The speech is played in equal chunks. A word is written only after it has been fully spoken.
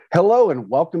Hello and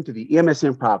welcome to the EMS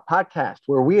Improv podcast,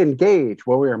 where we engage,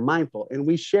 where we are mindful, and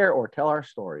we share or tell our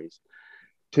stories.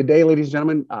 Today, ladies and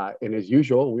gentlemen, and as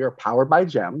usual, we are powered by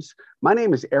GEMS. My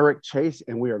name is Eric Chase,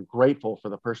 and we are grateful for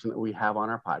the person that we have on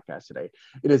our podcast today.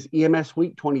 It is EMS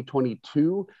Week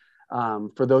 2022.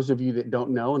 For those of you that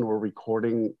don't know, and we're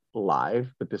recording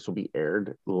live, but this will be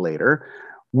aired later,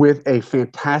 with a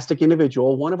fantastic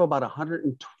individual, one of about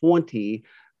 120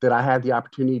 that I had the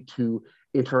opportunity to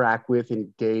interact with,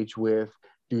 engage with,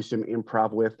 do some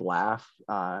improv with, laugh,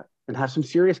 and have some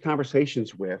serious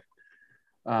conversations with.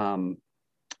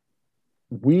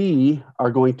 We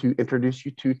are going to introduce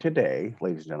you to today,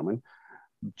 ladies and gentlemen,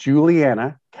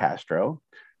 Juliana Castro.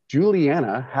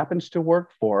 Juliana happens to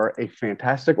work for a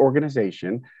fantastic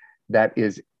organization that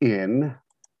is in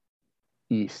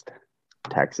East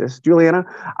Texas. Juliana,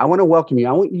 I want to welcome you.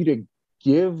 I want you to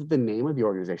give the name of the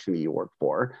organization that you work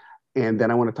for, and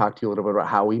then I want to talk to you a little bit about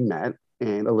how we met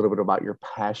and a little bit about your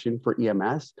passion for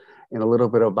EMS and a little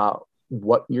bit about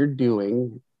what you're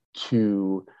doing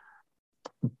to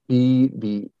be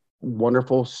the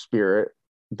wonderful spirit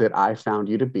that I found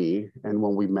you to be. And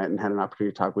when we met and had an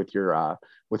opportunity to talk with your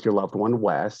loved one,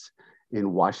 Wes,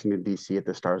 in Washington, D.C. at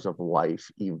the Stars of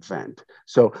Life event.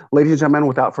 So, ladies and gentlemen,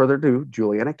 without further ado,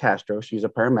 Juliana Castro, she's a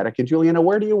paramedic. And Juliana,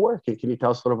 where do you work? And can you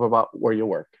tell us a little bit about where you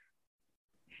work?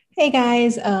 Hey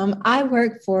guys, I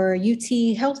work for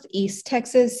UT Health East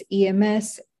Texas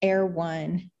EMS Air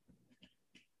One.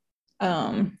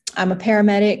 I'm a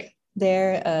paramedic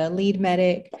there, a lead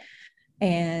medic,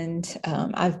 and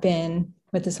I've been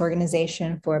with this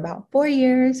organization for about 4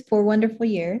 years, 4 wonderful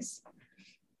years.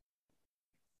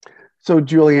 So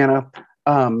Juliana,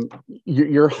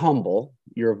 you're humble.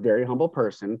 You're a very humble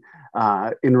person.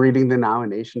 In reading the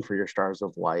nomination for your Stars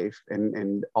of Life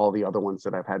and all the other ones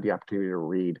that I've had the opportunity to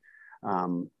read,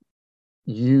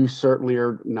 you certainly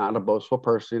are not a boastful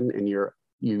person, and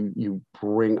you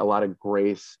bring a lot of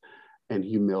grace and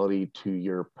humility to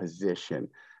your position.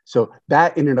 So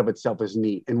that in and of itself is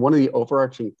neat. And one of the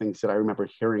overarching things that I remember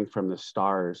hearing from the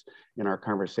stars in our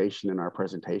conversation, in our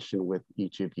presentation with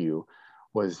each of you,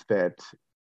 was that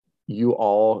you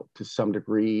all, to some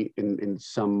degree, in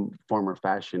some form or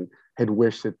fashion, had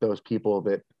wished that those people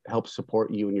that help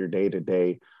support you in your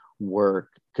day-to-day work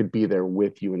could be there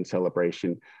with you in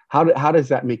celebration. How does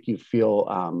that make you feel?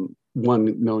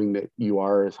 One, knowing that you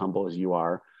are as humble as you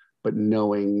are, but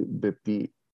knowing that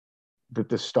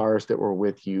the stars that were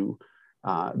with you,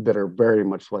 that are very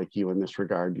much like you in this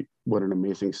regard, what an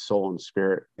amazing soul and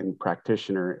spirit and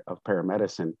practitioner of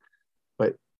paramedicine,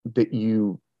 but that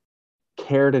you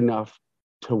cared enough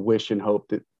to wish and hope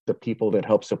that the people that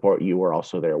help support you were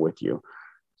also there with you.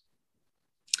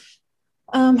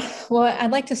 Well, I'd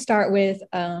like to start with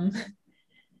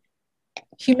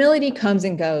humility comes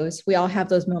and goes. We all have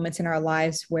those moments in our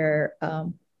lives where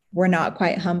we're not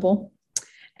quite humble.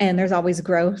 And there's always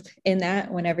growth in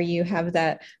that whenever you have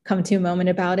that come to moment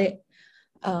about it.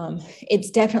 It's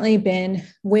definitely been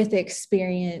with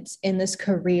experience in this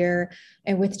career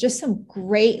and with just some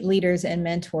great leaders and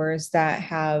mentors that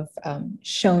have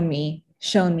shown me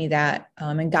that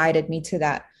and guided me to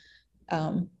that,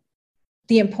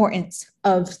 the importance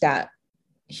of that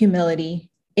humility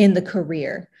in the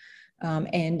career,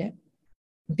 and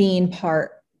being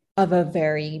part of a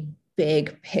very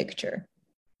big picture.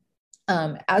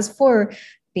 As for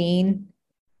being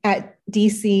at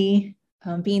DC,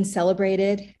 being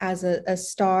celebrated as a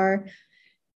star,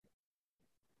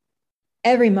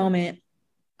 every moment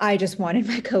I just wanted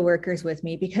my coworkers with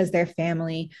me because they're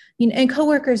family, and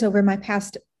coworkers over my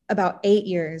past about 8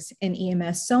 years in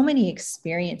EMS, so many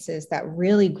experiences that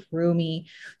really grew me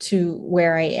to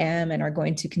where I am and are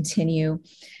going to continue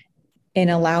and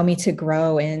allow me to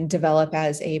grow and develop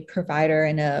as a provider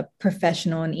and a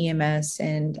professional in EMS,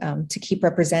 and to keep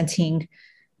representing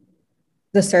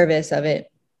the service of it.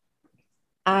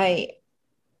 I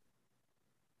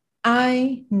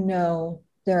know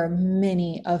there are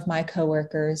many of my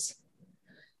coworkers,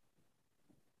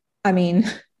 I mean,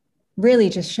 really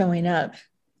just showing up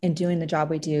and doing the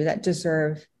job we do, that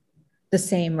deserve the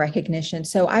same recognition.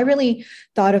 So I really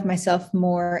thought of myself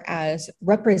more as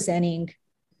representing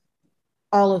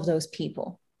all of those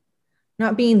people,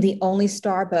 not being the only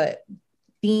star, but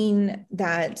being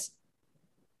that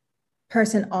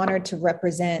person honored to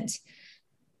represent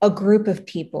a group of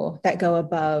people that go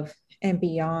above and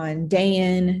beyond, day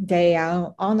in, day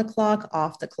out, on the clock,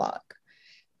 off the clock.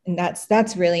 And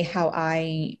that's really how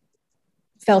I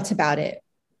felt about it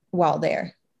while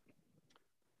there.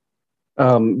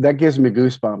 That gives me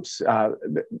goosebumps.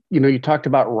 You talked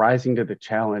about rising to the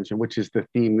challenge, and which is the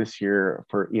theme this year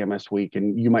for EMS Week.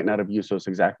 And you might not have used those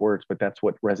exact words, but that's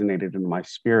what resonated in my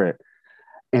spirit.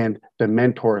 And the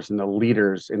mentors and the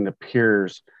leaders and the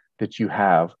peers that you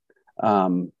have,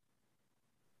 that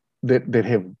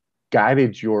have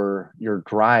guided your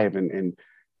drive and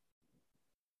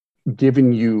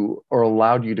given you or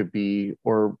allowed you to be,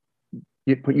 or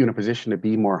put you in a position to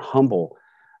be more humble.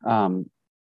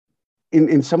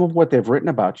 In some of what they've written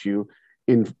about you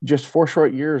in just 4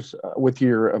 short years with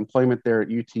your employment there at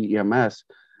UTEMS,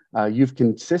 you've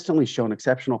consistently shown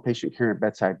exceptional patient care and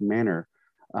bedside manner.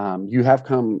 You have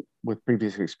come with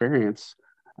previous experience,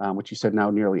 which you said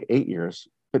now nearly 8 years.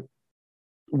 But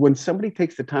when somebody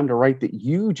takes the time to write that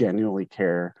you genuinely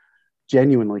care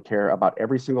about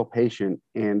every single patient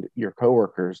and your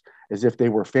coworkers as if they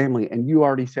were family, and you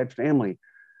already said family,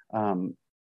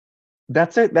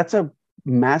 that's a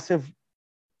massive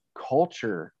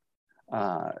culture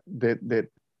that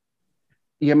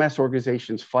EMS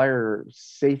organizations, fire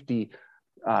safety,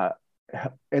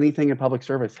 anything in public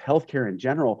service, healthcare in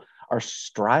general, are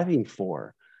striving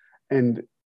for. And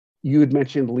you had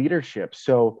mentioned leadership.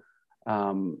 So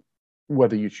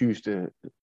whether you choose to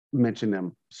mention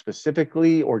them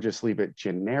specifically or just leave it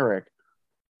generic,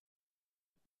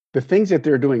 the things that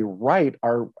they're doing right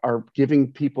are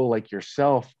giving people like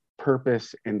yourself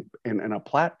purpose and a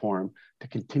platform to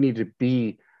continue to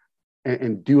be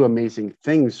and do amazing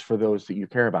things for those that you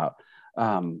care about.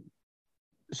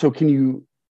 So can you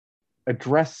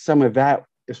address some of that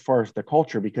as far as the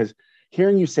culture? Because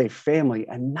hearing you say family,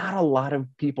 and not a lot of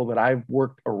people that I've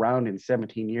worked around in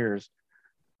 17 years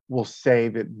will say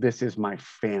that this is my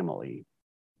family.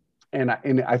 And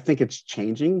I think it's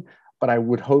changing, but I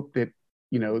would hope that,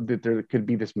 that there could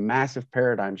be this massive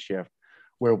paradigm shift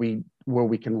where we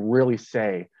can really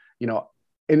say,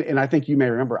 and I think you may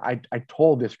remember, I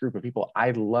told this group of people,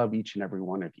 I love each and every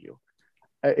one of you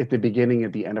at the beginning,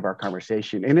 at the end of our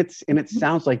conversation. And it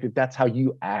sounds like that's how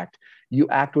you act. You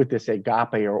act with this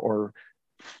agape or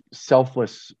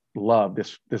selfless love,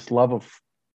 this love of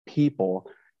people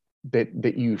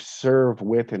that you serve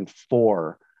with and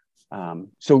for.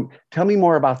 So tell me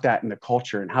more about that and the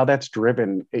culture and how that's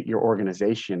driven at your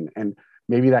organization, and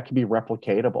maybe that can be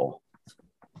replicatable.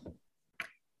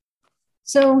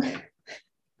 So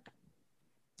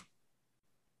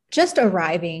just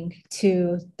arriving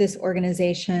to this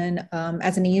organization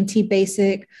as an EMT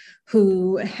basic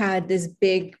who had this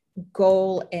big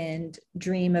goal and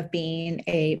dream of being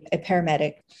a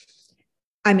paramedic,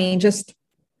 I mean, just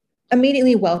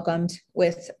immediately welcomed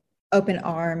with open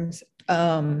arms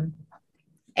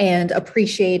and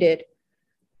appreciated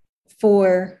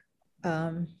for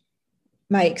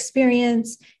my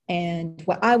experience and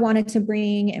what I wanted to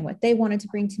bring and what they wanted to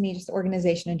bring to me, just the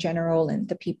organization in general and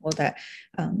the people that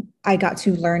I got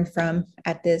to learn from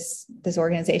at this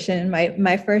organization.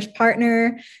 My first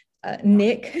partner,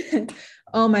 Nick,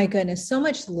 oh my goodness, so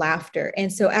much laughter.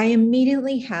 And so I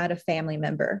immediately had a family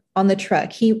member on the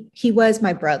truck. He was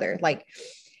my brother,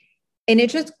 and it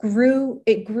just grew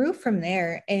from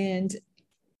there. And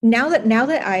now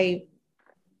that I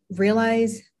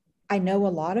realize I know a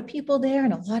lot of people there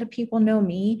and a lot of people know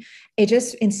me, it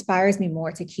just inspires me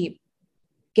more to keep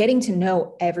getting to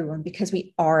know everyone because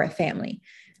we are a family.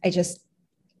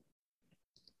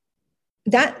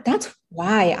 That's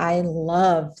why I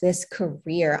love this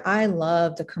career. I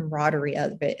love the camaraderie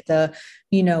of it, the,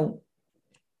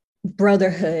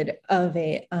 brotherhood of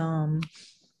it.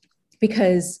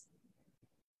 Because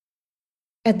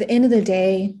at the end of the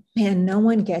day, man, no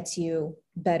one gets you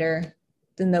better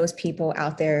than those people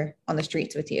out there on the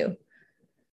streets with you.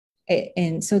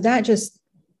 And so that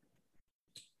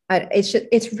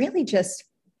it's really just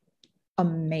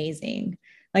amazing.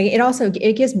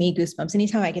 It gives me goosebumps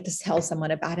anytime I get to tell someone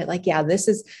about it. Like, yeah, this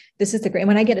is the great.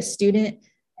 When I get a student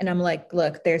and I'm like,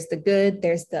 look, there's the good,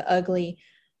 there's the ugly,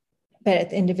 but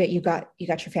at the end of it, you got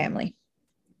your family.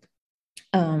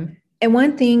 And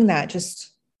one thing that just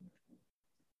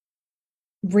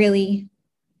really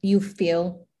you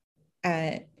feel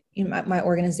at my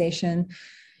organization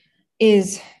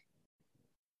is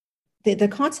the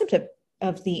concept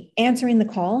of the answering the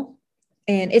call.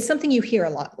 And it's something you hear a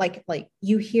lot, like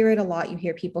you hear it a lot. You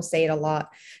hear people say it a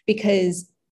lot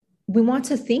because we want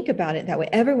to think about it that way.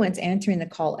 Everyone's answering the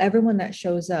call. Everyone that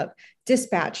shows up,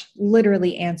 dispatch,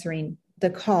 literally answering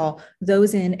the call.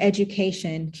 Those in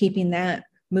education, keeping that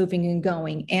moving and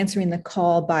going, answering the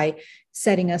call by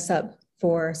setting us up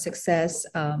for success.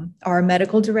 Our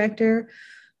medical director,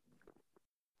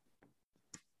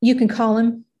 you can call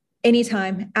him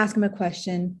anytime, ask him a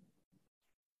question,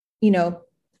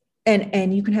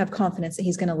 and you can have confidence that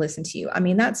he's going to listen to you. I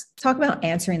mean, that's talk about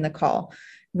answering the call,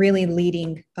 really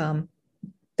leading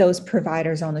those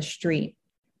providers on the street.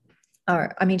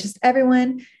 I mean, just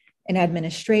everyone in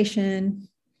administration,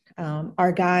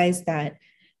 our guys that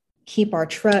keep our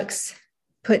trucks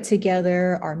put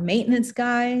together, our maintenance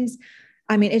guys.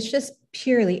 I mean, it's just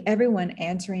purely everyone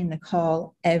answering the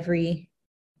call every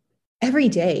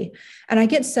day. And I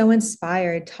get so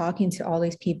inspired talking to all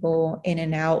these people in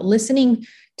and out, listening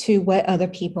to what other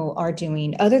people are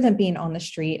doing, other than being on the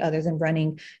street, other than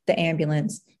running the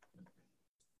ambulance.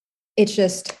 It's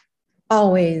just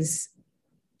always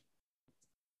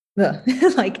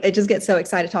like, I just get so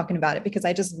excited talking about it because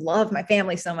I just love my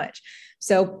family so much.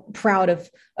 So proud of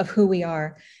who we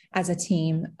are as a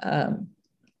team.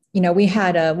 We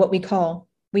had what we called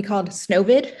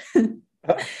snowvid,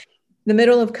 the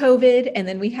middle of COVID. And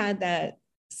then we had that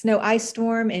snow ice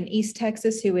storm in East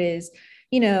Texas, who is,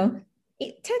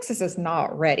 Texas is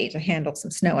not ready to handle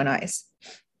some snow and ice.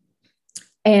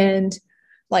 And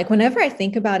like, whenever I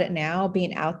think about it now,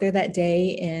 being out there that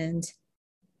day and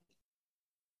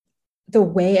the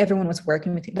way everyone was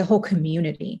working with the whole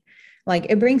community, like,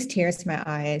 it brings tears to my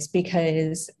eyes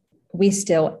because we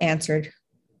still answered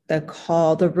the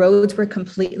call. The roads were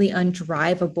completely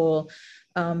undrivable.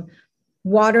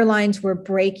 Water lines were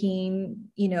breaking,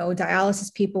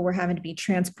 dialysis people were having to be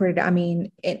transported. I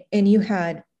mean, and you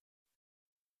had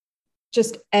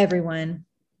just everyone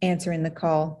answering the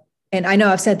call. And I know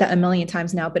I've said that a million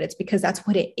times now, but it's because that's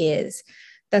what it is.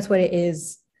 That's what it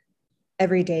is.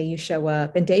 Every day you show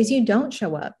up, and days you don't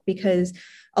show up, because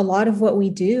a lot of what we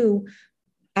do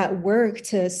at work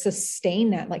to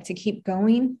sustain that, like to keep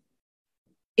going,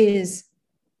 is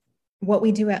what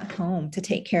we do at home to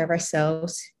take care of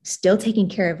ourselves, still taking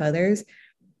care of others.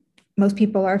 Most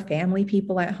people are family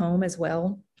people at home as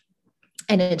well.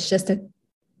 And it's just a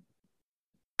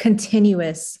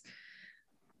continuous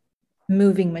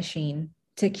moving machine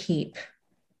to keep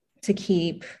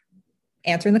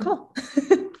answering the call.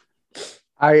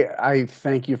 I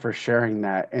thank you for sharing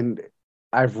that. And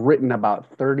I've written about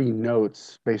 30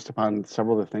 notes based upon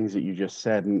several of the things that you just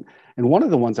said. And one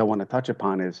of the ones I want to touch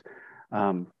upon is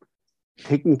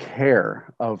taking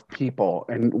care of people,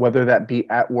 and whether that be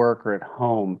at work or at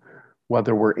home,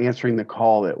 whether we're answering the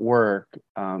call at work,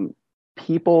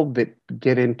 people that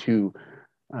get into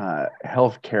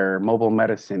healthcare, mobile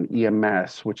medicine,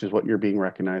 EMS, which is what you're being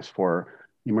recognized for,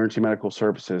 emergency medical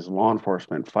services, law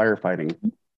enforcement, firefighting.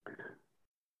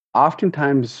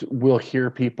 Oftentimes we'll hear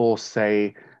people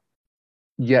say,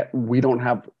 yet we don't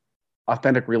have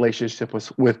authentic relationship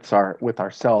with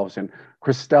ourselves. And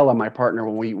Christella, my partner,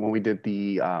 when we did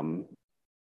the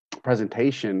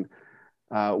presentation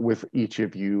with each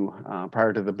of you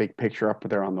prior to the big picture up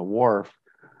there on the wharf,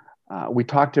 we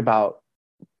talked about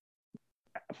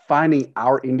finding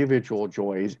our individual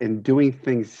joys and doing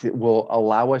things that will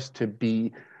allow us to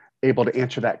be able to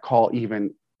answer that call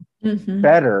even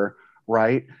better,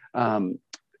 right?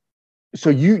 So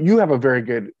you have a very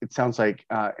good, it sounds like,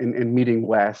 in meeting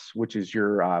Wes, which is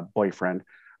your boyfriend,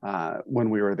 when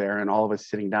we were there and all of us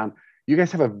sitting down, you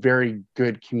guys have a very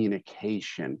good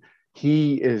communication.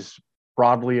 He is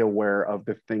broadly aware of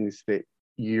the things that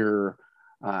you're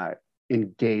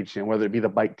engaged in, whether it be the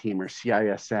bike team or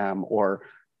CISM or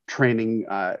training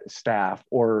staff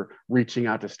or reaching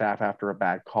out to staff after a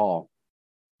bad call.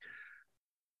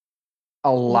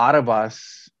 A lot of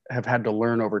us have had to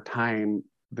learn over time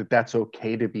that that's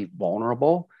okay to be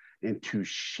vulnerable and to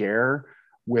share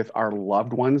with our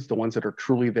loved ones, the ones that are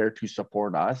truly there to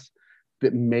support us,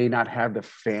 that may not have the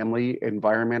family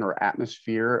environment or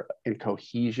atmosphere and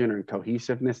cohesion and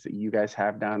cohesiveness that you guys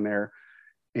have down there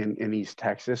in East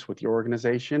Texas with your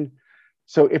organization.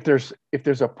 So if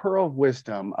there's a pearl of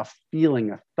wisdom, a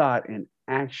feeling, a thought, an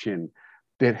action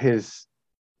that has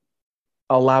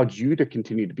allowed you to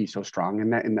continue to be so strong,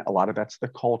 and a lot of that's the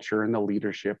culture and the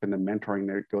leadership and the mentoring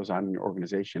that goes on in your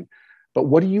organization. But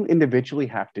what do you individually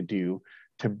have to do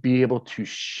to be able to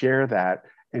share that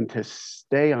and to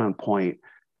stay on point,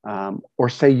 or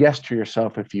say yes to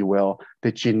yourself, if you will,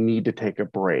 that you need to take a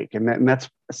break? And that's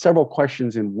several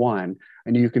questions in one,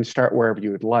 and you can start wherever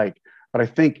you would like. But I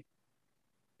think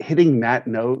hitting that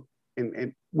note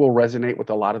and will resonate with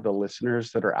a lot of the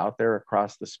listeners that are out there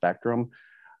across the spectrum.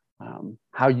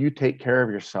 How you take care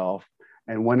of yourself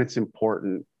and when it's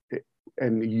important,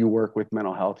 and you work with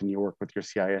mental health and you work with your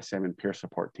CISM and peer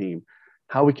support team,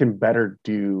 how we can better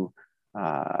do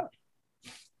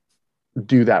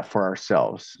that for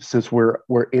ourselves, since we're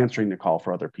answering the call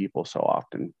for other people so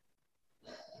often.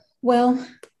 Well,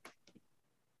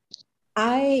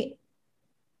 I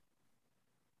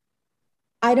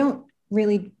don't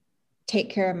really take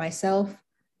care of myself,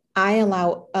 I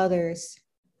allow others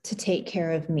to take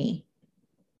care of me.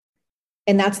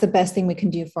 And that's the best thing we can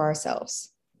do for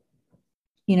ourselves.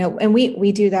 And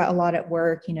we do that a lot at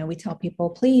work. We tell people,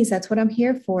 please, that's what I'm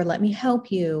here for. Let me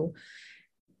help you.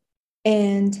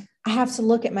 And I have to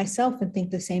look at myself and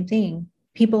think the same thing.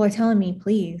 People are telling me,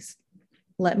 please,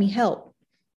 let me help.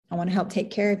 I want to help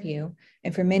take care of you.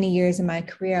 And for many years in my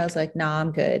career, I was like, nah,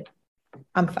 I'm good.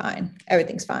 I'm fine.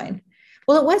 Everything's fine.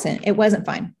 Well, it wasn't. It wasn't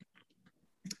fine.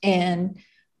 And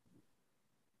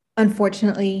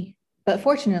unfortunately, but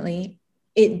fortunately,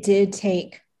 it did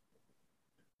take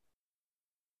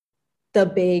the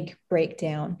big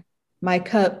breakdown. My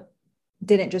cup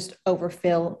didn't just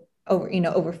overfill.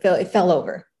 It fell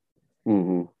over.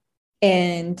 Mm-hmm.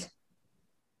 And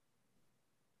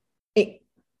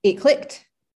it clicked.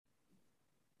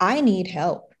 I need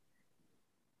help.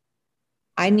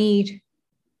 I need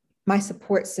my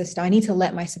support system. I need to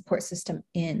let my support system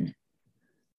in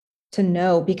to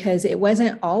know, because it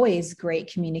wasn't always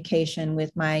great communication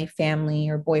with my family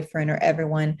or boyfriend or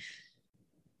everyone.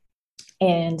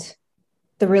 And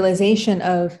the realization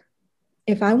of,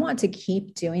 if I want to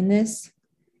keep doing this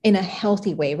in a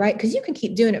healthy way, right? Because you can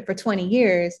keep doing it for 20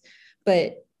 years,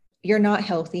 but you're not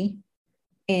healthy.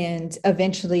 And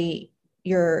eventually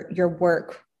your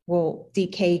work will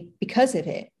decay because of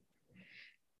it.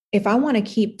 If I want to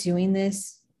keep doing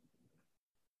this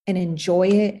and enjoy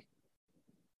it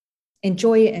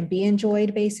and be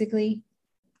enjoyed, basically,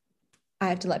 I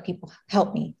have to let people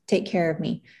help me, take care of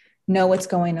me, know what's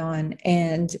going on.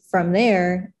 And from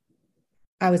there,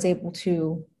 I was able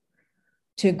to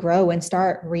grow and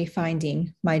start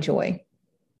refinding my joy.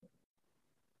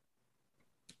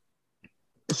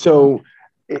 So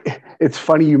it's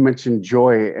funny you mentioned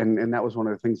joy, and that was one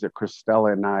of the things that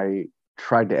Christella and I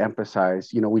tried to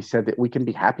emphasize. We said that we can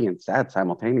be happy and sad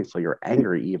simultaneously, or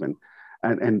angry even,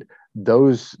 and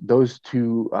those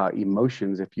two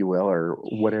emotions, if you will, or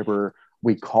whatever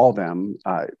we call them,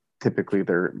 typically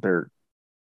they're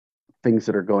things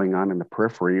that are going on in the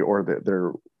periphery, or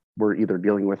that we're either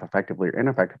dealing with effectively or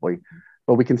ineffectively,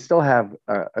 but we can still have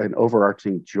an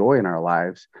overarching joy in our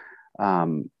lives.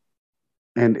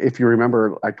 And if you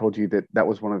remember, I told you that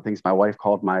was one of the things my wife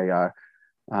called my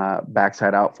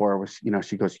backside out for, was,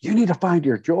 she goes, you need to find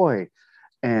your joy.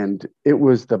 And it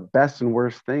was the best and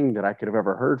worst thing that I could have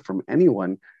ever heard from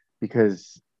anyone,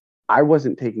 because I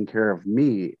wasn't taking care of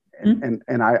me. And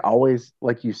I always,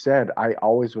 like you said, I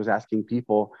always was asking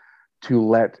people to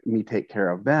let me take care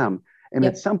of them. And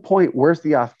Yep. At some point, where's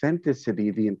the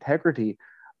authenticity, the integrity,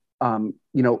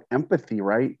 empathy,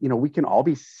 right? We can all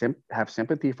have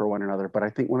sympathy for one another. But I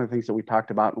think one of the things that we talked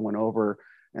about and went over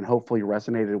and hopefully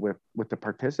resonated with the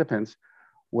participants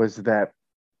was that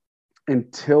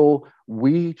until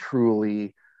we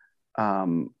truly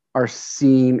are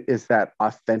seen as that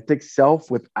authentic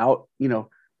self without,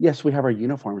 yes, we have our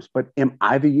uniforms, but am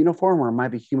I the uniform, or am I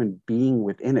the human being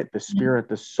within it, the spirit,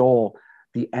 the soul,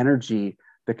 the energy,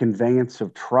 the conveyance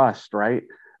of trust, right?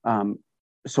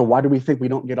 So why do we think we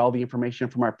don't get all the information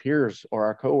from our peers or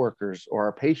our coworkers or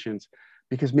our patients?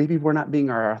 Because maybe we're not being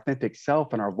our authentic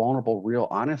self and our vulnerable, real,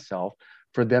 honest self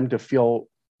for them to feel,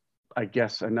 I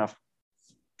guess, enough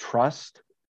trust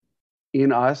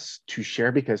in us to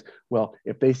share. Because, well,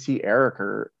 if they see Eric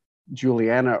or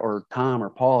Juliana or Tom or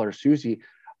Paul or Susie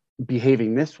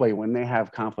behaving this way when they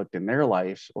have conflict in their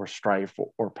lives or strife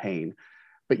or pain,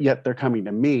 but yet they're coming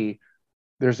to me,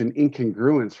 there's an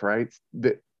incongruence, right?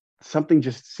 That something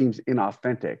just seems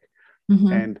inauthentic.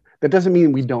 Mm-hmm. And that doesn't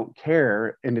mean we don't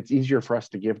care, and it's easier for us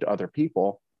to give to other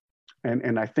people.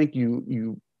 And I think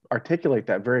you articulate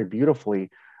that very beautifully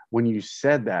when you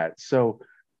said that. So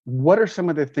what are some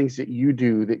of the things that you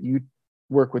do, that you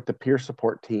work with the peer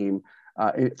support team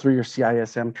through your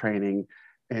CISM training,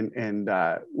 and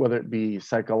whether it be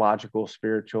psychological,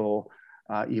 spiritual,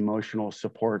 emotional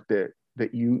support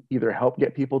that you either help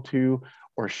get people to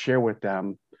or share with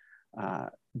them,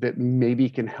 that maybe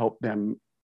can help them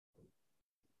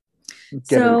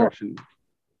get in direction?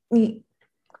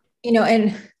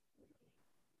 And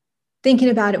thinking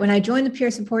about it, when I joined the peer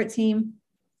support team,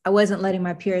 I wasn't letting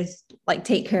my peers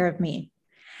take care of me.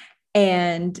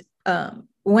 And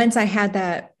once I had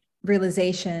that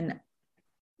realization,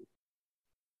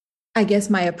 I guess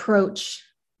my approach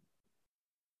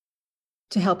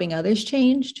to helping others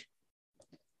changed,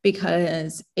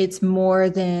 because it's more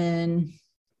than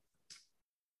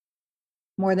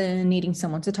needing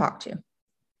someone to talk to.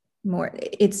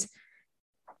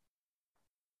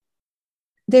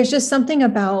 There's just something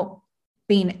about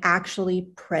being actually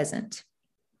present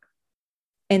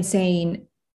and saying,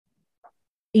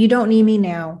 you don't need me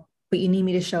now, but you need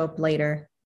me to show up later.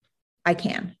 I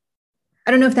can.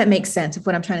 I don't know if that makes sense, if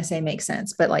what I'm trying to say makes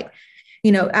sense, but like,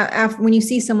 you know, after, when you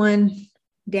see someone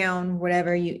down,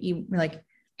 whatever, you're like,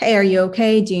 hey, are you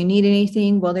okay? Do you need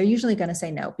anything? Well, they're usually going to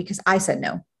say no because I said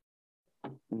no.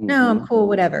 Mm-hmm. No, I'm cool,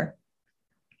 whatever.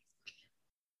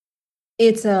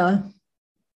 It's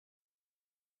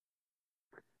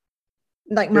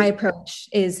like my approach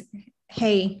is,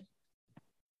 hey,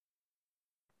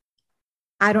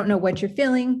 I don't know what you're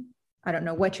feeling. I don't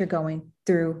know what you're going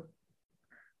through,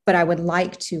 but I would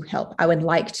like to help. I would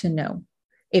like to know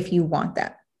if you want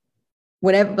that.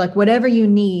 Whatever you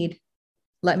need,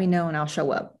 let me know and I'll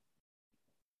show up.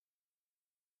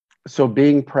 So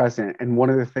being present, and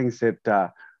one of the things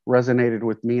that resonated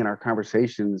with me in our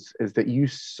conversations is that you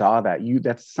saw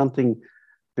that's something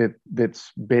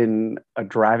that's been a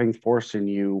driving force in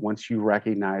you once you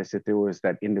recognized that there was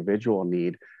that individual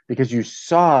need, because you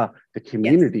saw the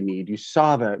community Yes. need, you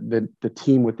saw the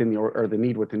team within or the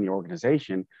need within the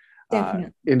organization,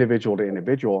 individual to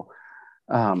individual.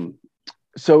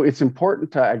 So it's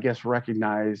important to, I guess,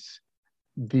 recognize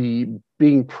the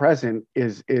being present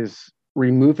is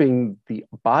removing the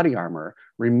body armor,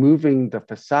 removing the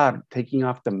facade, taking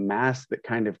off the mask that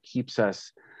kind of keeps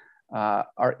us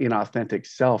our inauthentic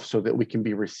self, so that we can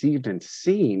be received and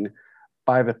seen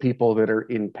by the people that are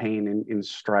in pain and in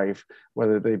strife,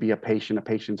 whether they be a patient, a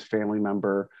patient's family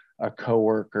member, a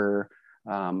coworker,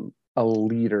 a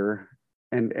leader.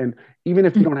 And even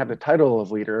if you don't have the title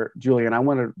of leader, Julian, I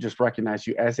want to just recognize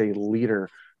you as a leader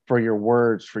for your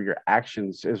words, for your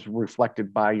actions, as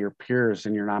reflected by your peers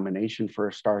in your nomination for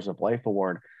a Stars of Life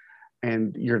Award,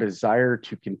 and your desire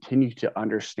to continue to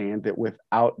understand that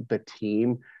without the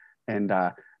team, and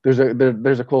there's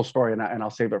a cool story, and I'll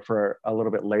save it for a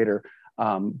little bit later.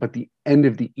 But the end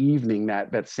of the evening,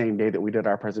 that same day that we did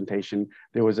our presentation,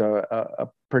 there was a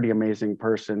pretty amazing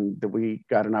person that we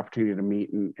got an opportunity to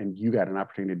meet, and you got an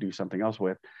opportunity to do something else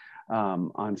with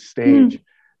on stage.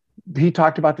 He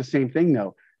talked about the same thing,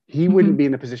 though. He wouldn't be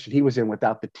in the position he was in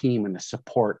without the team and the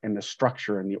support and the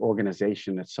structure and the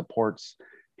organization that supports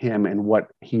him and what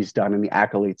he's done and the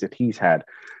accolades that he's had.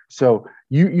 So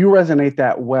you resonate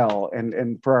that well.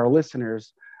 And for our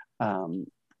listeners,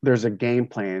 there's a game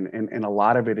plan, and a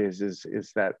lot of it is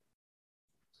that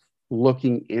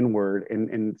looking inward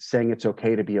and saying it's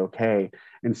okay to be okay,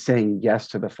 and saying yes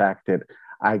to the fact that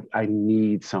I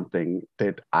need something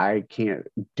that I can't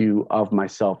do of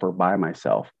myself or by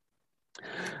myself.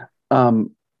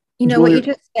 You know, what you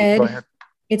just said,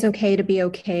 it's okay to be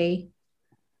okay.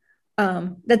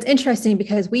 That's interesting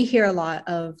because we hear a lot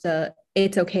of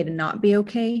it's okay to not be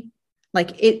okay.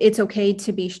 Like it's okay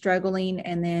to be struggling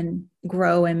and then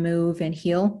grow and move and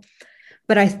heal.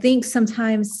 But I think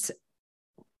sometimes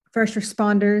first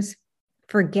responders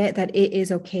forget that it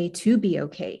is okay to be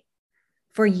okay.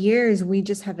 For years, we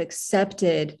just have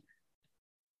accepted,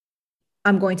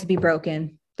 I'm going to be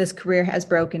broken. This career has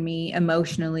broken me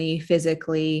emotionally,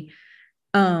 physically.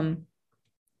 Because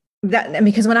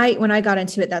when I got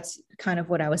into it, that's kind of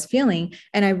what I was feeling.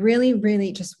 And I really,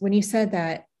 really just, when you said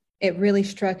that, it really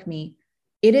struck me.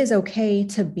 It is okay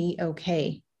to be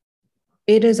okay.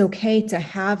 It is okay to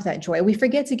have that joy. We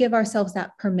forget to give ourselves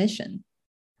that permission.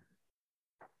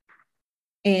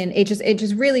 And it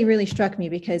just really, really struck me,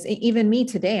 because even me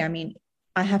today, I mean,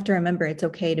 I have to remember it's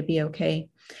okay to be okay.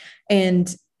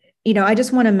 And, you know, I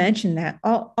just want to mention that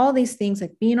all these things,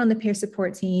 like being on the peer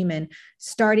support team and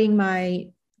starting my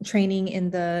training in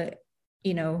the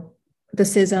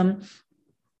CISM,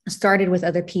 started with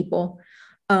other people,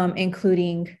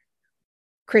 including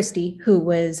Christy, who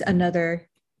was another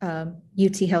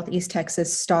UT Health East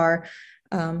Texas star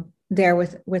there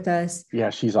with us. Yeah,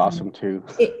 she's awesome too.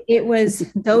 It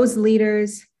was those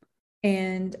leaders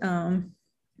and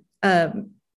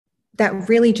that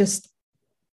really just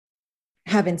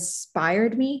have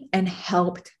inspired me and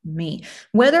helped me.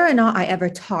 Whether or not I ever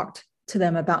talked to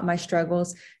them about my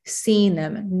struggles, seeing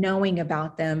them, knowing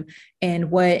about them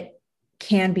and what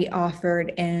can be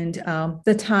offered, and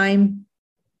the time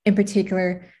in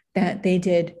particular that they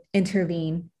did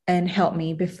intervene and help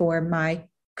me before my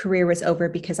career was over,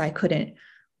 because I couldn't.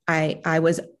 I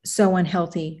was so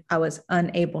unhealthy. I was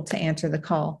unable to answer the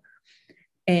call.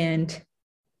 And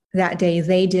that day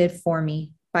they did for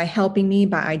me by helping me,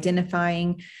 by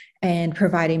identifying and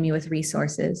providing me with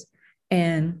resources.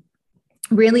 And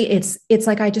really, it's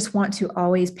like I just want to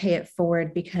always pay it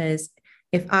forward, because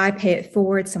if I pay it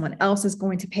forward, someone else is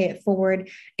going to pay it forward,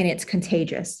 and it's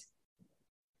contagious.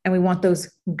 And we want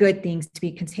those good things to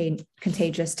be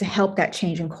contagious, to help that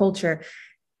change in culture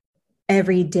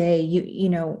every day. You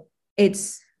know,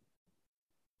 it's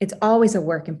always a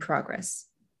work in progress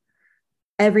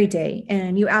every day.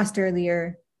 And you asked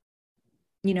earlier,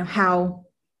 how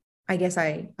I guess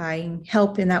I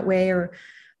help in that way or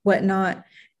whatnot.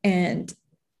 And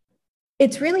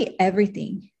it's really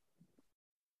everything.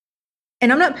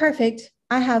 And I'm not perfect.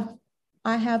 I have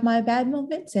my bad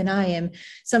moments, and I am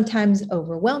sometimes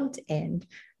overwhelmed and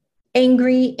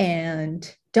angry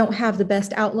and don't have the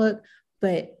best outlook,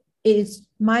 but it's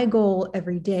my goal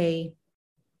every day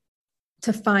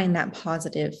to find that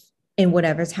positive in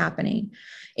whatever's happening.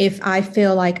 If I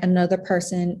feel like another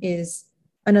person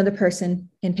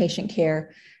in patient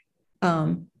care,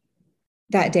 um,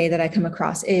 that day that I come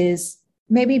across is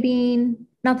maybe being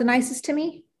not the nicest to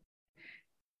me,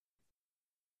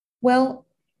 well,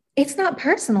 it's not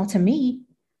personal to me.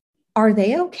 Are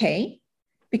they okay?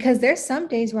 Because there's some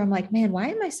days where I'm like, man, why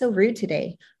am I so rude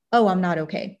today? Oh, I'm not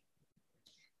okay.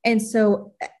 And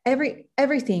so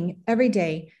everything every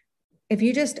day, if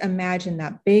you just imagine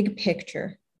that big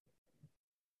picture,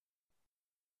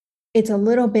 it's a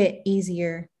little bit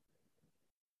easier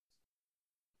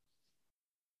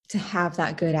to have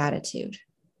that good attitude,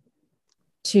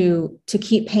 to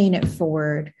keep paying it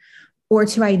forward, or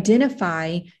to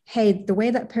identify, hey, the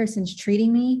way that person's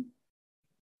treating me,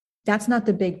 that's not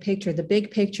the big picture. The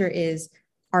big picture is,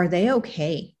 are they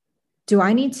okay? Do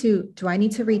I need to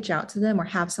reach out to them or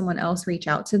have someone else reach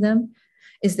out to them?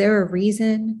 Is there a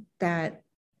reason that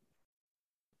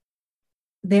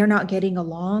they're not getting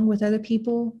along with other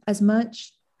people as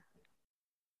much?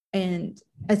 And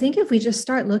I think if we just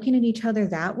start looking at each other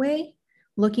that way,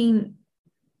 looking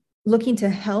looking to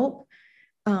help,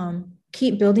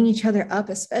 keep building each other up,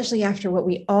 especially after what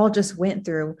we all just went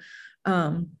through,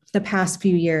 the past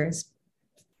few years,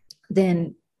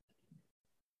 then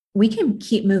we can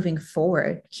keep moving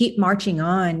forward, keep marching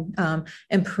on,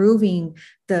 improving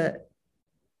the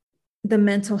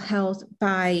mental health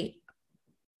by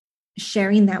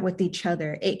sharing that with each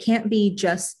other. It can't be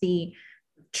just the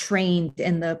trained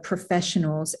and the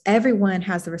professionals. Everyone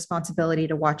has the responsibility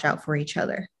to watch out for each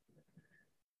other.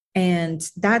 And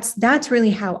that's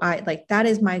really how I like, that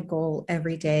is my goal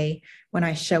every day when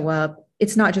I show up.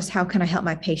 It's not just how can I help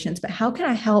my patients, but how can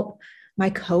I help my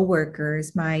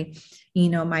coworkers, my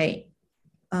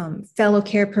fellow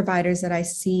care providers that I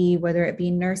see, whether it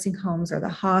be nursing homes or the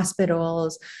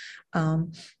hospitals,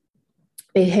 um,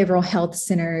 behavioral health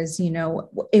centers.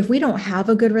 If we don't have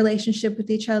a good relationship with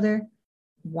each other,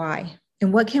 why?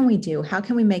 And what can we do? How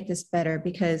can we make this better?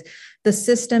 Because the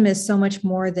system is so much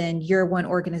more than your one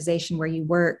organization where you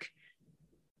work.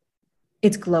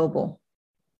 It's global.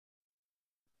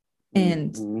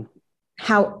 And Mm-hmm.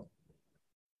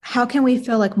 how can we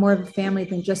feel like more of a family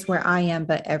than just where I am,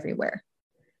 but everywhere?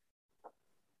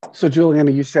 So,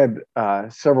 Juliana, you said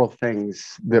several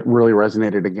things that really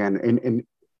resonated again. And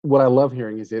what I love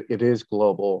hearing is it is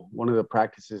global. One of the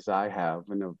practices I have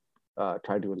and have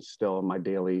tried to instill in my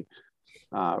daily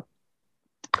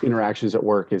interactions at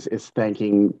work is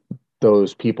thanking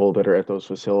those people that are at those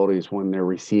facilities when they're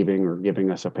receiving or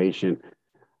giving us a patient,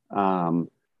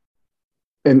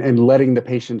 and letting the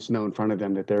patients know in front of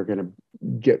them that they're going to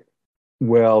get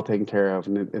well taken care of,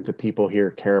 and the people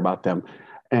here care about them.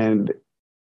 And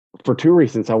for two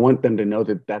reasons. I want them to know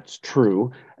that that's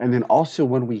true. And then also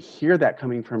when we hear that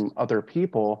coming from other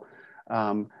people,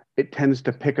 it tends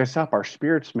to pick us up. Our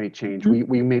spirits may change.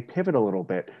 We may pivot a little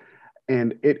bit.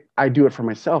 And I do it for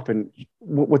myself. And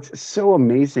what's so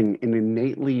amazing and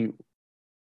innately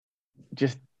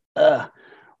just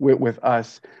with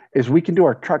us is we can do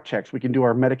our truck checks. We can do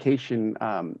our medication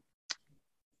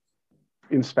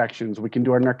inspections. We can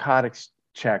do our narcotics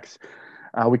checks.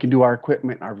 We can do our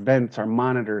equipment, our vents, our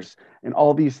monitors, and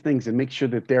all these things and make sure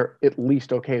that they're at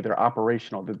least okay, they're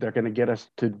operational, that they're going to get us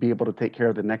to be able to take care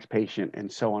of the next patient, and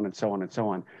so on and so on and so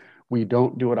on. We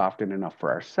don't do it often enough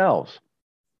for ourselves.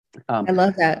 I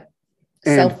love that.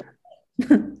 And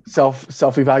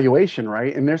self-evaluation,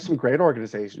 right? And there's some great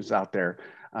organizations out there.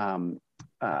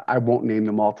 I won't name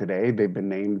them all today. They've been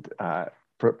named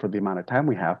for the amount of time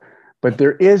we have. But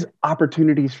there is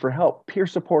opportunities for help, peer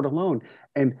support alone.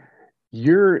 And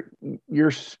you're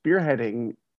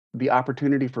spearheading the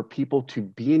opportunity for people to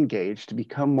be engaged, to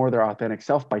become more their authentic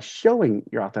self by showing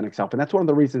your authentic self. And that's one of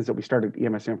the reasons that we started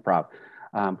EMS Improv.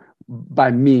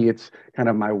 By me, it's kind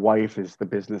of my wife is the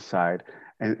business side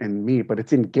and me, but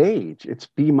it's engage, it's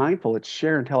be mindful, it's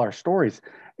share and tell our stories.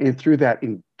 And through that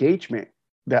engagement,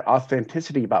 that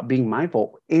authenticity about being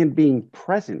mindful and being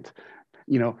present,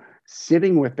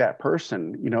 sitting with that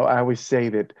person. I always say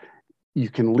that you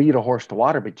can lead a horse to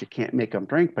water, but you can't make them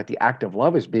drink. But the act of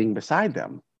love is being beside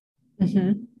them.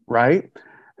 Mm-hmm. Right.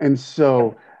 And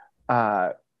so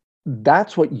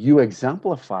that's what you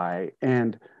exemplify,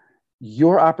 and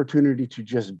your opportunity to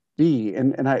just be.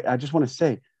 And I just want to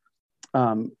say,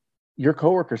 um, your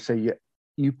coworkers say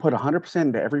you put 100%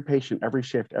 into every patient, every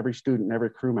shift, every student, every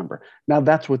crew member. Now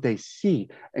that's what they see.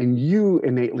 And you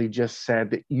innately just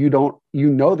said that you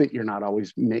know that you're not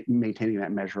always maintaining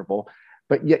that measurable,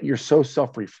 but yet you're so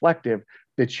self-reflective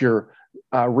that you're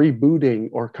rebooting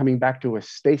or coming back to a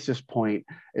stasis point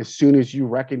as soon as you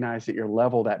recognize that your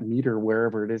level, that meter,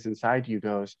 wherever it is inside you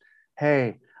goes,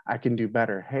 hey, I can do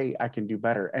better. Hey, I can do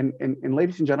better. And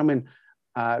ladies and gentlemen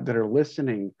that are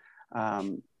listening,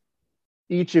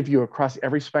 each of you across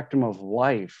every spectrum of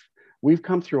life, we've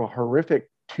come through a horrific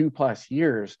 2+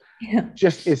 years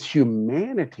just as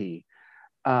humanity.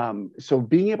 So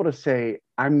being able to say,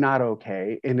 I'm not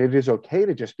okay, and it is okay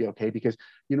to just be okay, because,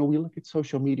 we look at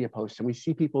social media posts and we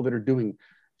see people that are doing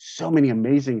so many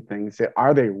amazing things that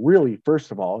are they really,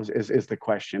 first of all, is the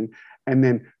question. And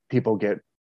then people get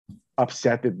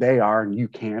upset that they are and you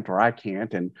can't, or I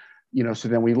can't. And so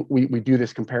then we do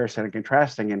this comparison and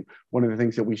contrasting. And one of the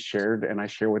things that we shared, and I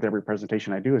share with every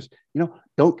presentation I do, is,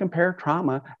 don't compare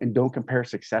trauma and don't compare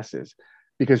successes,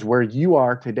 because where you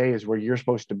are today is where you're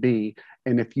supposed to be.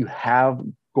 And if you have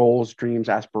goals, dreams,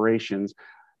 aspirations,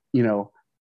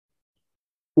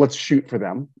 let's shoot for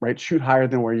them, right? Shoot higher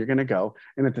than where you're going to go.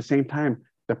 And at the same time,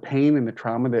 the pain and the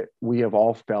trauma that we have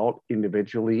all felt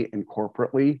individually and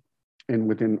corporately and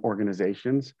within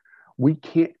organizations, we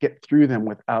can't get through them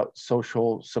without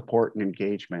social support and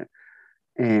engagement.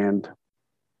 And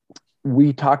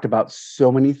we talked about so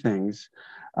many things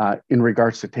in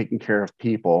regards to taking care of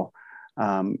people.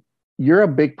 You're a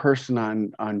big person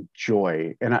on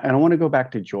joy. And I want to go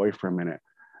back to joy for a minute.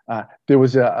 There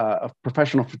was a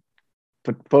professional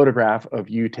photograph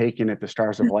of you taken at the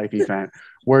Stars of Life event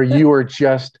where you were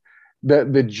just,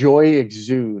 the joy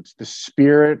exudes, the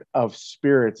spirit of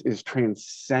spirits is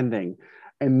transcending.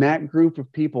 And that group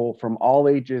of people from all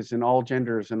ages and all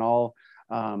genders and all,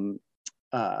 across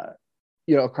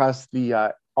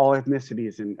the all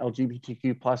ethnicities and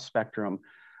LGBTQ plus spectrum,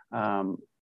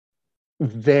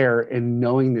 there, and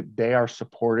knowing that they are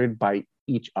supported by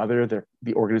each other,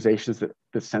 the organizations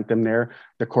that sent them there,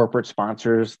 the corporate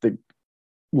sponsors that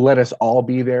let us all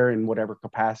be there in whatever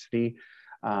capacity,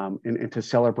 and to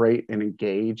celebrate and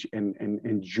engage and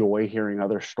enjoy hearing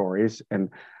other stories, and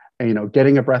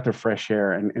getting a breath of fresh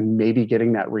air and maybe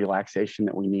getting that relaxation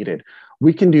that we needed.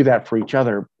 We can do that for each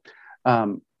other.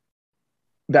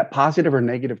 That positive or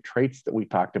negative traits that we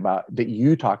talked about, that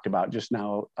you talked about just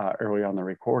now earlier on the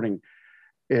recording,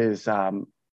 is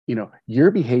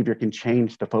your behavior can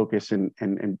change the focus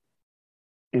and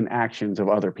actions of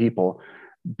other people,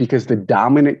 because the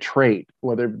dominant trait,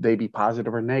 whether they be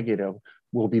positive or negative,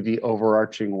 will be the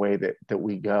overarching way that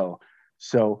we go.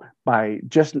 So by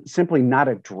just simply not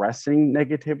addressing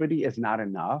negativity is not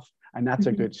enough, and that's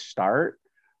a good start.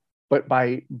 But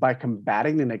by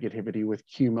combating the negativity with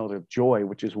cumulative joy,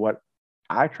 which is what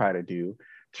I try to do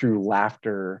through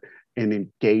laughter and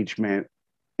engagement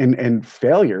and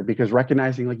failure, because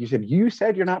recognizing, like you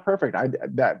said you're not perfect.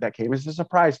 That came as a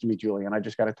surprise to me, Julian. I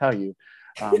just got to tell you.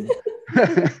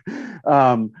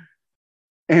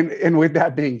 And with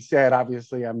that being said,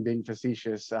 obviously I'm being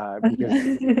facetious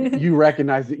because you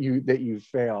recognize that you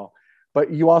fail,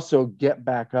 but you also get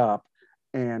back up,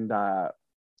 and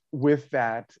with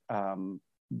that,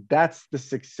 that's the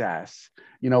success.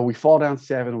 We fall down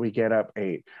 7, we get up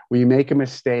 8. We make a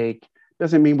mistake,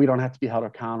 doesn't mean we don't have to be held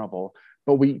accountable,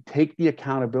 but we take the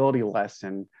accountability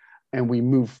lesson and we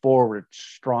move forward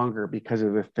stronger because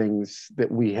of the things that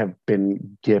we have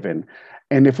been given.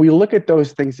 And if we look at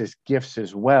those things as gifts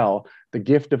as well, the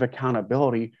gift of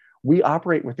accountability, we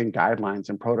operate within guidelines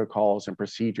and protocols and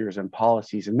procedures and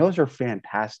policies, and those are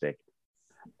fantastic.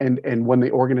 And when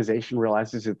the organization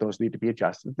realizes that those need to be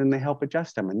adjusted, then they help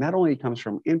adjust them. And that only comes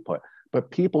from input, but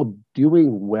people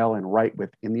doing well and right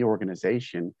within the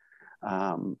organization,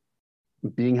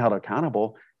 being held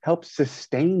accountable, helps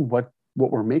sustain what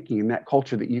we're making in that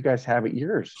culture that you guys have at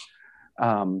yours.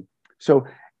 So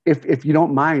if you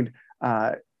don't mind,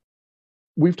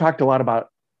 we've talked a lot about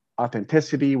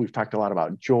authenticity. We've talked a lot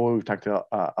about joy. We've talked a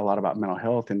lot about mental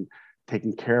health and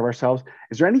taking care of ourselves.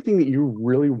 Is there anything that you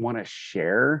really want to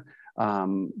share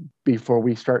before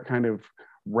we start kind of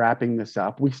wrapping this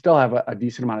up? We still have a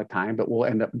decent amount of time, but we'll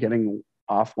end up getting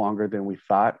off longer than we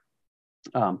thought.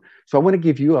 So I want to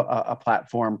give you a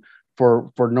platform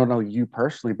for not only you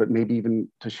personally, but maybe even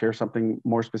to share something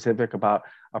more specific about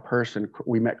a person.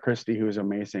 We met Christy, who is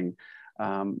amazing.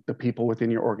 The people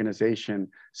within your organization,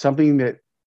 something that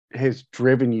has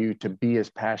driven you to be as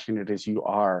passionate as you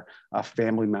are, a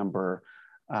family member,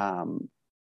 a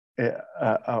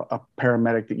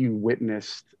paramedic that you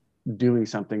witnessed doing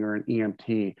something, or an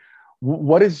EMT.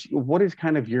 What is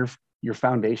kind of your your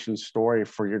foundation story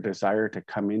for your desire to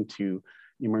come into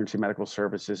emergency medical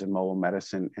services and mobile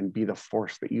medicine and be the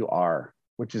force that you are,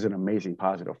 which is an amazing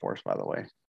positive force, by the way?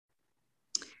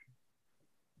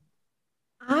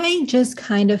 I just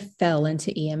kind of fell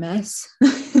into EMS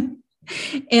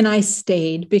and I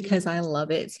stayed because I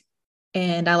love it.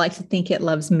 And I like to think it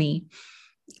loves me.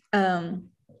 You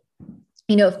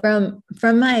know,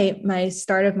 from my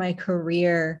start of my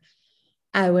career,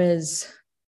 I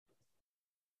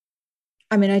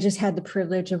just had the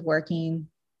privilege of working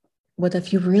with a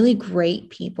few really great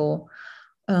people.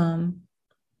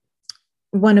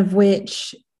 One of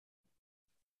which,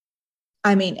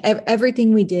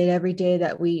 everything we did every day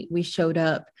that we showed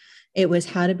up, it was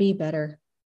how to be better,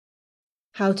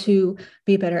 how to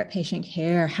be better at patient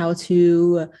care, how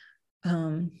to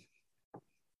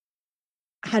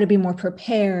be more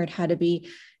prepared, how to be,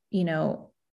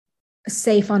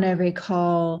 safe on every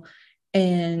call.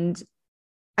 And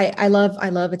I love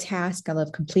a task. I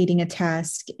love completing a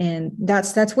task. And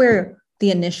that's where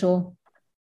the initial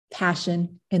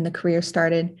passion in the career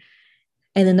started.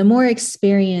 And then the more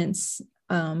experiences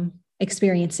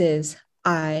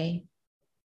I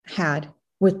had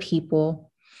with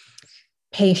people,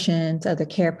 patients, other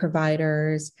care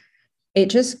providers,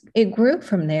 it grew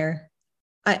from there.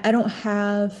 I don't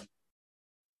have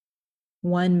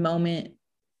one moment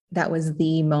that was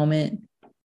the moment.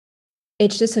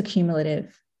 It's just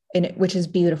accumulative, which is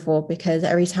beautiful, because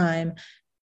every time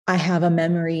I have a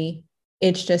memory,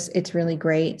 it's really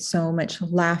great. So much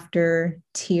laughter,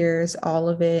 tears, all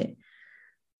of it.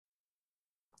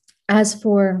 As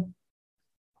for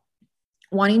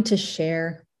wanting to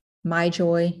share my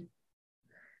joy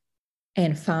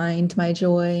and find my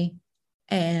joy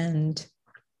and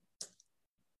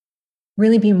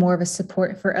really be more of a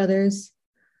support for others,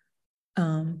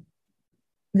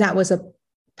 that was a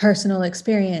personal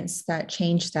experience that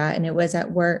changed that. And it was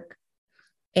at work,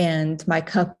 and my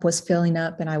cup was filling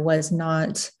up, and I was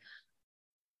not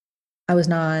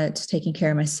taking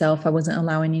care of myself. I wasn't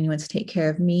allowing anyone to take care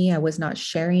of me. I was not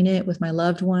sharing it with my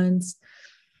loved ones.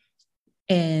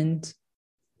 And,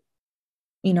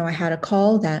 I had a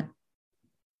call that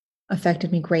affected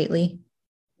me greatly.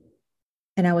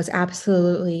 And I was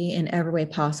absolutely, in every way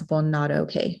possible, not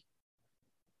okay.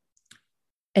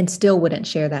 And still wouldn't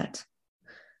share that.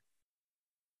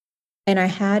 And I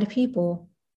had people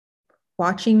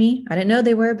watching me. I didn't know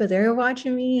they were, but they were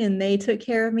watching me, and they took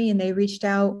care of me, and they reached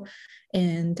out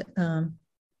and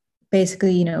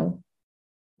basically,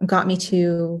 got me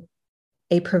to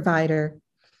a provider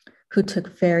who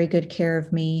took very good care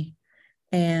of me.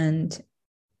 And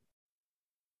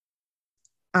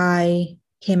I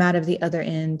came out of the other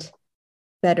end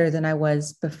better than I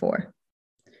was before,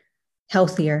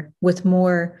 healthier, with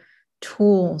more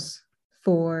tools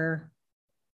for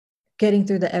getting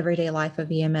through the everyday life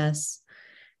of EMS.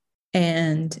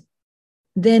 And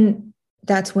then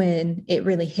that's when it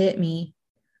really hit me.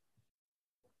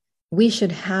 We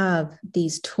should have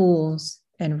these tools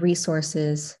and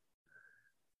resources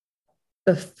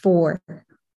before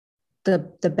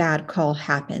the bad call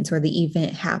happens or the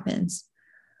event happens.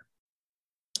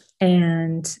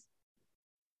 And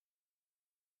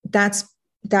that's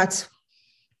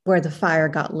where the fire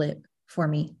got lit for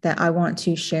me, that I want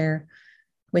to share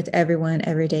with everyone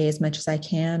every day as much as I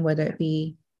can, whether it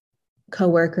be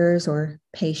coworkers or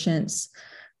patients,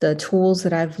 the tools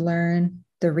that I've learned,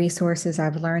 the resources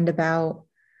I've learned about,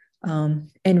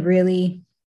 and really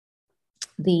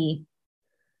the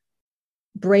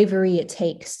bravery it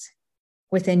takes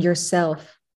within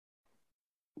yourself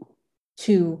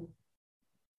to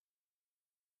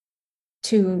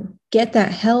get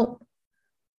that help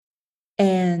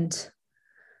and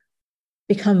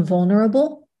become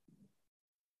vulnerable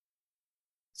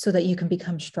so that you can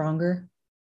become stronger,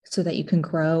 so that you can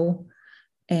grow.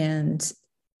 And,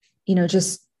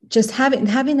 just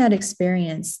having that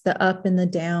experience, the up and the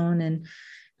down, and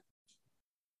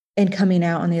coming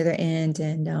out on the other end,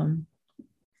 and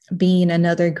being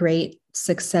another great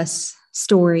success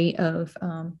story of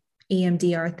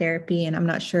EMDR therapy. And I'm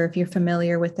not sure if you're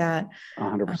familiar with that.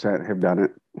 100% have done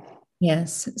it.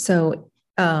 Yes. So,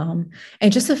 and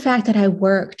just the fact that I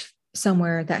worked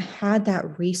somewhere that had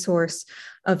that resource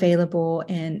available,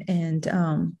 and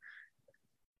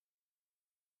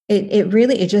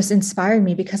it just inspired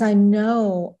me, because I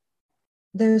know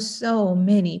there's so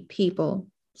many people,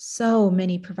 so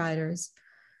many providers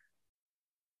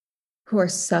who are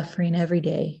suffering every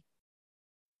day,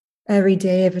 every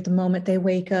the moment they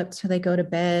wake up till they go to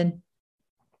bed.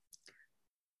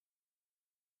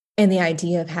 And the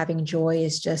idea of having joy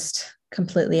is just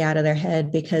completely out of their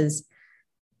head, because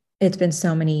it's been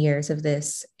so many years of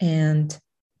this. And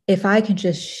if I can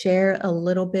just share a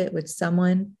little bit with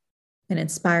someone and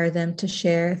inspire them to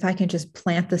share, if I can just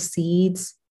plant the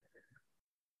seeds,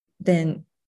 then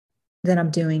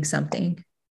I'm doing something.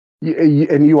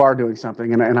 And you are doing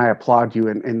something, and I applaud you.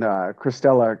 And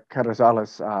Cristela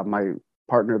Carrizales, my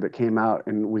partner that came out,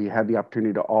 and we had the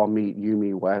opportunity to all meet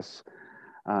Yumi, Wes,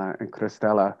 and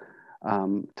Cristela,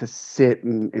 to sit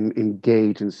and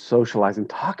engage and socialize and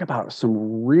talk about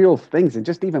some real things and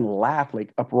just even laugh,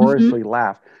 like uproariously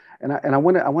laugh. And I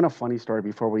want a funny story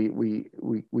before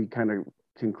we kind of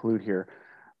conclude here.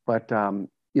 But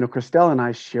Cristela and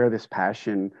I share this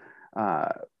passion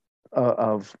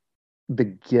of the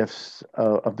gifts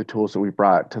of the tools that we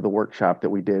brought to the workshop that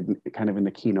we did kind of in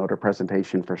the keynote or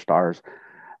presentation for STARS.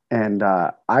 And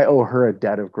I owe her a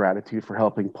debt of gratitude for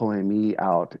helping pulling me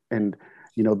out and,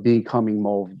 becoming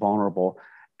more vulnerable.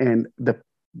 And the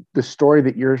story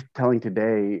that you're telling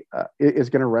today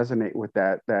is going to resonate with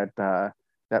that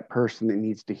person that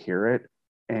needs to hear it.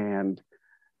 And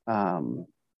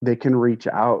they can reach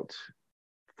out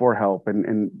for help,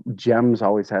 and GEMS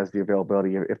always has the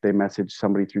availability if they message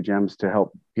somebody through GEMS to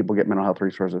help people get mental health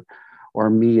resources, or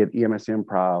me at EMS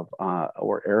Improv,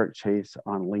 or Eric Chase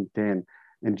on LinkedIn.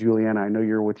 And Juliana, I know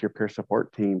you're with your peer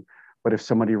support team, but if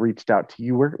somebody reached out to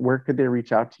you, where could they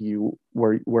reach out to you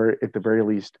where at the very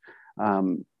least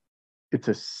it's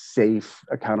a safe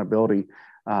accountability,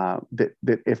 that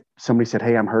if somebody said,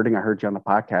 hey, I'm hurting, I heard you on the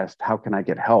podcast, how can I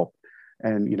get help?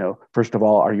 And, first of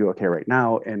all, are you okay right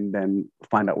now? And then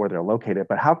find out where they're located.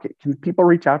 But how can people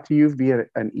reach out to you via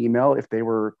an email if they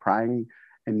were crying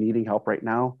and needing help right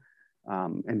now,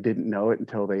 and didn't know it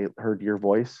until they heard your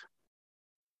voice?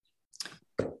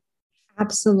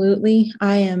 Absolutely.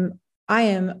 I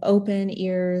am open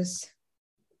ears,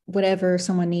 whatever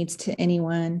someone needs to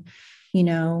anyone,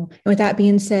 And with that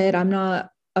being said, I'm not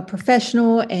a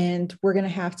professional and we're going to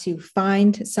have to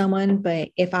find someone. But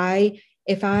if I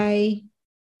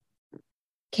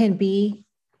can be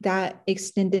that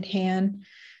extended hand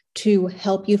to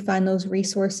help you find those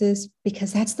resources,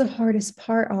 because that's the hardest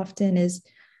part often is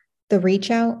the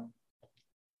reach out.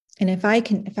 And if I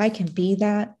can be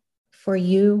that for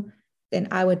you, then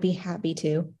I would be happy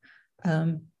to,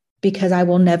 because I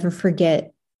will never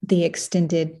forget the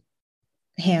extended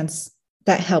hands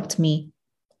that helped me.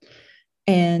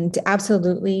 And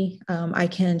absolutely, I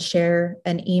can share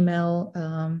an email,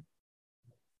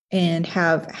 and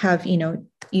have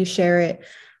you share it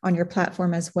on your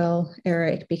platform as well,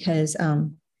 Eric, because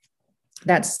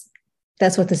that's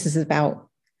what this is about,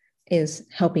 is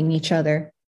helping each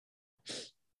other.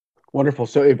 Wonderful.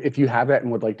 So if you have that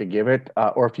and would like to give it,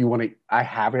 or if you want to, I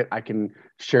have it, I can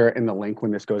share it in the link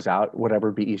when this goes out, whatever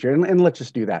would be easier. And let's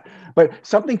just do that. But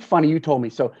something funny you told me.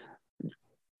 So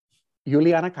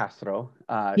Juliana Castro,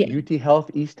 Yeah. UT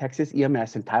Health, East Texas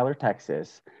EMS in Tyler,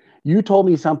 Texas. You told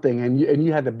me something, and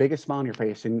you had the biggest smile on your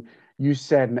face, and you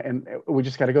said, and we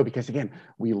just got to go because again,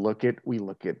 we look at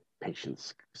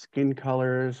patients' skin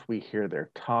colors, we hear their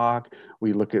talk,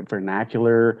 we look at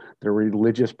vernacular, their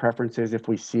religious preferences if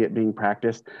we see it being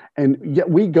practiced, and yet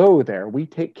we go there. We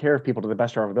take care of people to the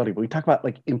best of our ability, but we talk about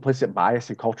like implicit bias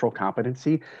and cultural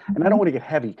competency. And I don't want to get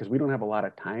heavy because we don't have a lot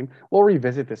of time. We'll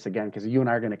revisit this again because you and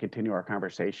I are going to continue our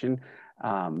conversation.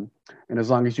 And as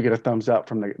long as you get a thumbs up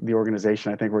from the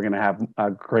organization, I think we're going to have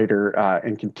greater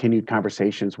and continued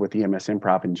conversations with EMS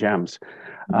Improv and GEMS.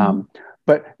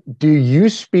 But do you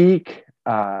speak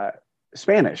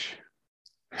Spanish?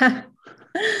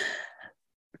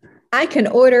 I can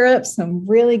order up some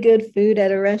really good food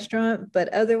at a restaurant, but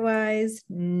otherwise,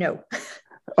 no.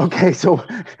 Okay, so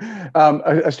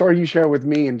a story you share with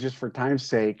me, and just for time's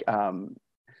sake,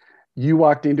 you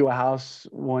walked into a house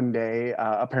one day.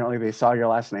 Apparently, they saw your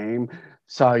last name,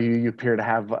 saw you. You appear to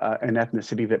have an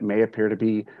ethnicity that may appear to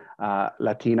be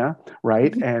Latina,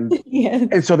 right? And Yes.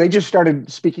 and so they just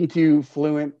started speaking to you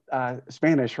fluent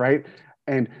Spanish, right?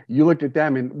 And you looked at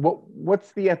them, and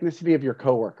what's the ethnicity of your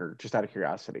coworker? Just out of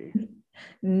curiosity.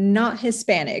 Not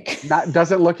Hispanic.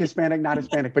 Doesn't look Hispanic, not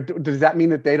Hispanic. But does that mean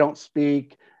that they don't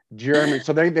speak German?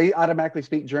 So they automatically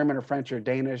speak German or French or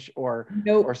Danish or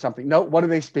Nope. something. No, what do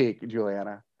they speak,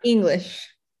 Juliana? English.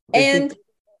 They And speak.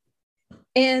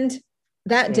 and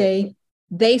that day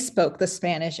they spoke the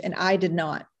Spanish and I did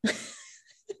not.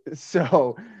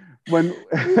 So when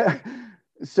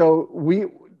so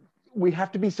we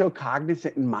have to be so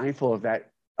cognizant and mindful of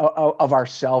that, of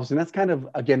ourselves, and that's kind of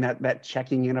again that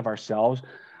checking in of ourselves.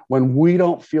 When we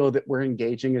don't feel that we're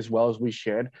engaging as well as we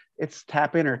should, it's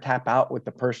tap in or tap out with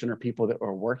the person or people that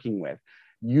we're working with,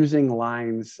 using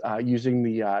lines, using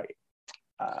the I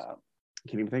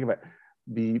can't even think of it,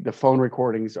 the phone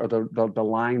recordings or the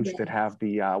lines that have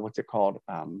the what's it called,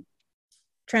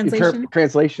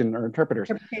 translation or interpreters.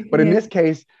 But in this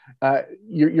case,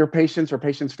 your patients or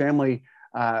patient's family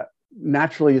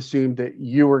naturally assumed that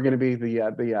you were going to be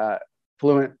the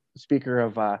fluent speaker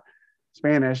of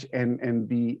Spanish, and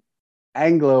the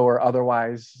Anglo or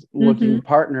otherwise looking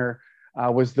partner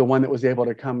was the one that was able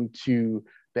to come to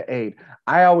the aid.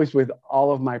 I always, with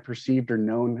all of my perceived or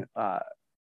known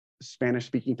Spanish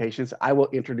speaking patients, I will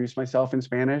introduce myself in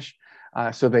Spanish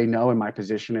so they know in my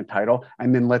position and title,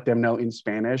 and then let them know in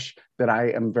Spanish that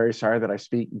I am very sorry that I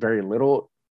speak very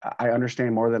little. I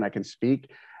understand more than I can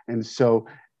speak. And so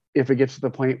if it gets to the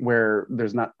point where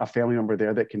there's not a family member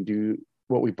there that can do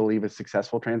what we believe is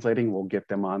successful translating, we'll get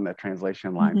them on the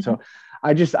translation line. So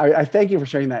I thank you for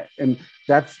sharing that. And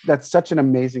that's such an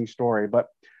amazing story, but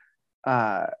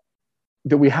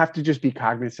that we have to just be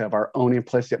cognizant of our own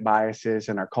implicit biases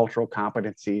and our cultural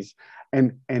competencies,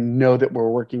 and know that we're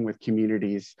working with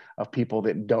communities of people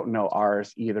that don't know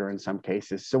ours either in some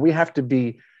cases. So we have to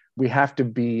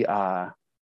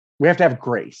have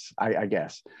grace, I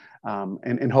guess.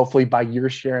 And hopefully by your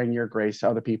sharing your grace,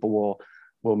 other people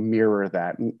will mirror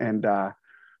that. And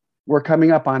we're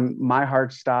coming up on my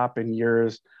hard stop and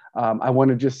yours. I want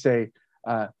to just say,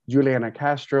 Juliana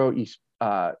Castro, you're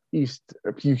a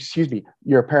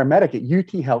paramedic at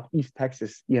UT Health East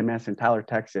Texas EMS in Tyler,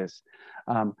 Texas.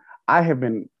 I have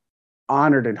been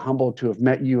honored and humbled to have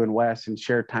met you and Wes and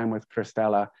shared time with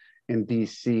Cristela in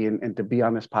DC, and to be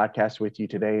on this podcast with you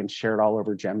today and share it all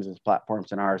over GEMS'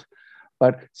 platforms and ours.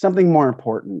 But something more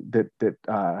important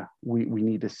that we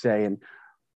need to say, and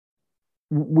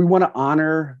we want to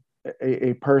honor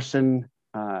a person.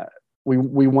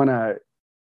 We want to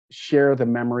share the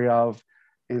memory of,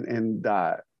 and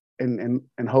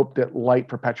hope that light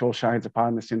perpetual shines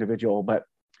upon this individual. But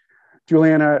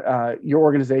Juliana, your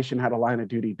organization had a line of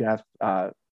duty death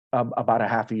about a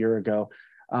half a year ago.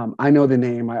 I know the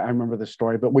name, I remember the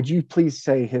story, but would you please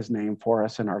say his name for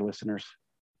us and our listeners?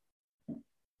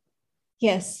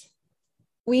 Yes,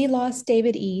 we lost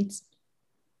David Eads,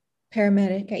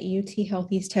 paramedic at UT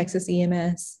Health East Texas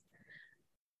EMS,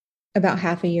 about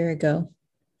half a year ago.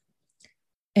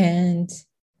 And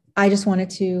I just wanted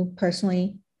to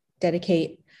personally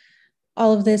dedicate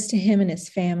all of this to him and his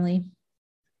family.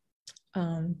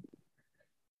 And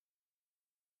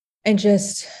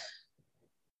just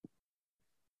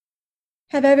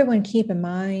have everyone keep in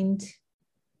mind,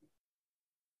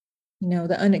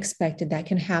 the unexpected that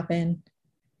can happen.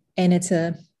 And it's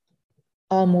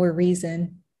all more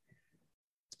reason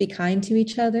to be kind to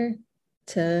each other,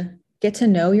 to get to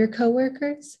know your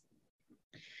coworkers,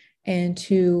 and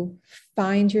to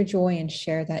find your joy and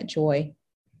share that joy.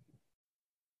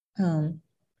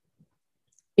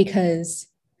 Because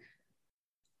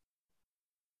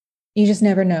you just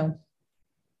never know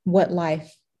what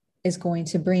life is going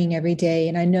to bring every day.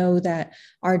 And I know that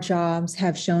our jobs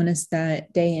have shown us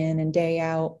that day in and day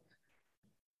out.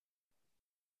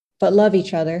 But love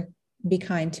each other, be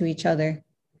kind to each other.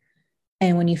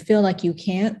 And when you feel like you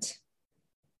can't,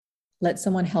 let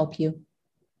someone help you.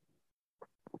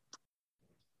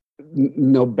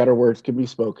 No better words can be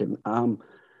spoken.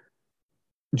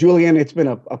 Julianne, it's been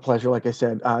a pleasure, like I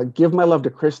said. Give my love to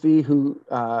Christy, who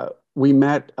we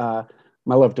met.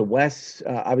 My love to Wes.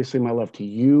 Obviously, my love to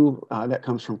you. That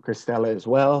comes from Cristela as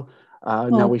well.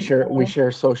 Now we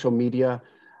share social media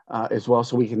as well,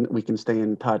 so we can stay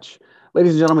in touch.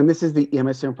 Ladies and gentlemen, this is the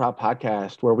EMS Improv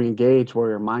podcast, where we engage, where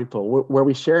we're mindful, where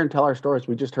we share and tell our stories.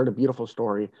 We just heard a beautiful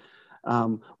story,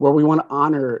 where we want to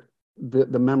honor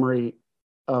the memory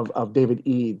of David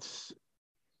Eads,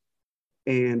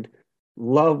 and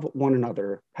love one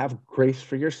another, have grace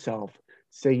for yourself,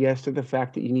 say yes to the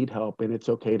fact that you need help, and it's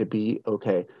okay to be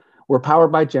okay. We're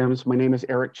powered by GEMS. My name is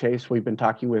Eric Chase. We've been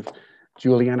talking with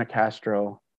Juliana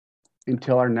Castro.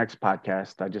 Until our next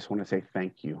podcast, I just want to say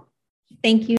thank you. Thank you.